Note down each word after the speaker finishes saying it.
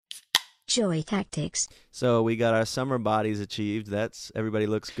Joy Tactics. So we got our summer bodies achieved. Everybody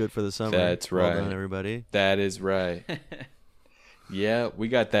looks good for the summer. That's right. Well done, everybody. That is right. Yeah, we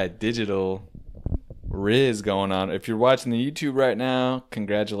got that digital riz going on. If you're watching the YouTube right now,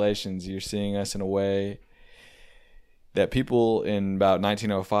 congratulations. You're seeing us in a way that people in about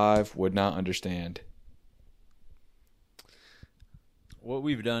 1905 would not understand. What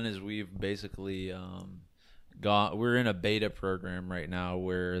we've done is we've basically we're in a beta program right now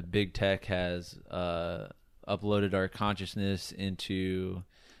where big tech has uploaded our consciousness into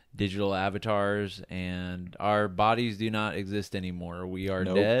digital avatars, and our bodies do not exist anymore. We are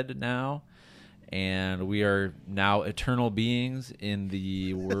dead now, and we are now eternal beings in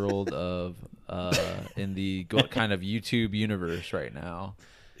the world of in the kind of YouTube universe right now.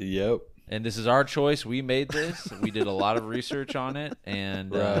 Yep. And this is our choice. We made this. We did a lot of research on it,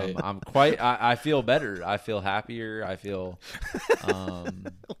 and Right. I feel better. I feel happier. I feel.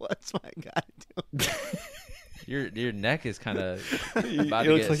 What's my guy doing? Your neck is kind of. It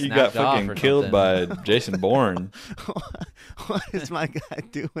looks like you got fucking killed by Jason Bourne. What is my guy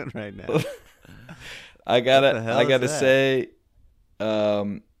doing right now? I gotta say,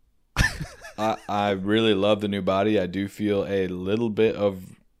 I really love the new body. I do feel a little bit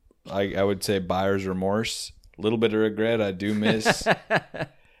of, I would say, buyer's remorse, a little bit of regret. I do miss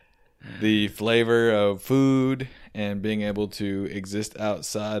the flavor of food and being able to exist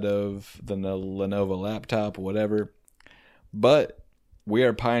outside of the Lenovo laptop or whatever. But we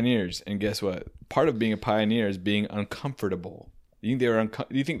are pioneers, and guess what? Part of being a pioneer is being uncomfortable. Do you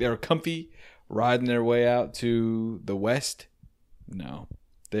think they were comfy riding their way out to the West? No.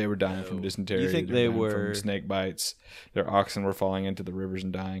 They were dying from dysentery. You think they were from snake bites? Their oxen were falling into the rivers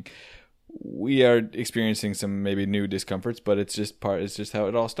and dying. We are experiencing some maybe new discomforts, but it's just how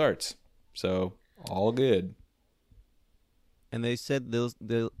it all starts. So all good. And they said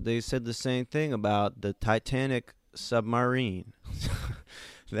they said the same thing about the Titanic submarine.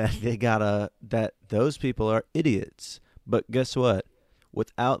 that those people are idiots. But guess what?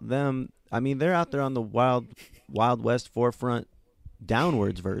 Without them, I mean, they're out there on the Wild West forefront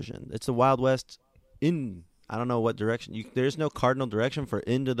downwards version. It's the Wild West in, I don't know what direction. There's no cardinal direction for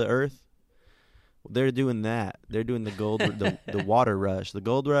into the earth. They're doing that. They're doing the water rush, the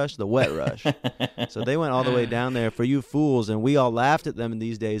gold rush, the wet rush. So they went all the way down there for you fools, and we all laughed at them in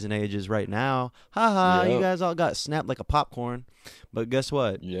these days and ages right now. Ha ha, You guys all got snapped like a popcorn. But guess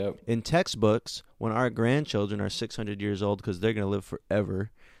what? Yep. In textbooks, when our grandchildren are 600 years old, because they're going to live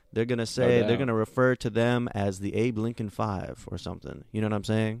forever, they're going to say, they're going to refer to them as the Abe Lincoln Five or something. You know what I'm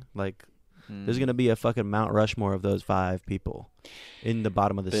saying? Like, there's going to be a fucking Mount Rushmore of those 5 people in the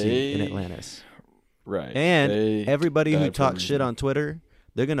bottom of the sea in Atlantis. Right. And everybody who talks shit on Twitter,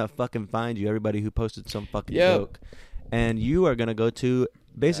 they're going to fucking find you. Everybody who posted some fucking joke. And you are going to go to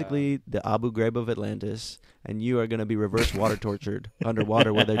basically the Abu Ghraib of Atlantis, and you are going to be reverse water tortured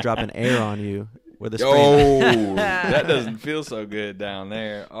underwater where they're dropping air on you. Where the that doesn't feel so good down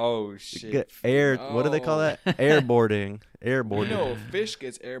there. Oh, shit. What do they call that? Airboarding. Airboarding. You know, a fish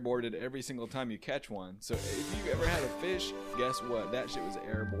gets airboarded every single time you catch one. So if you ever had a fish, guess what? That shit was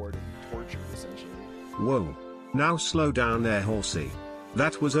airboarded, tortured, essentially. Whoa. Now slow down there, horsey.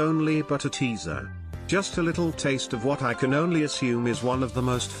 That was only but a teaser. Just a little taste of what I can only assume is one of the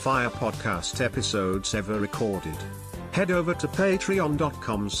most fire podcast episodes ever recorded. Head over to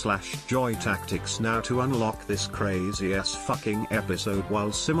patreon.com/joytactics now to unlock this crazy ass fucking episode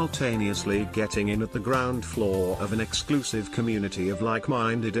while simultaneously getting in at the ground floor of an exclusive community of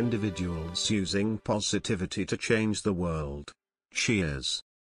like-minded individuals using positivity to change the world. Cheers.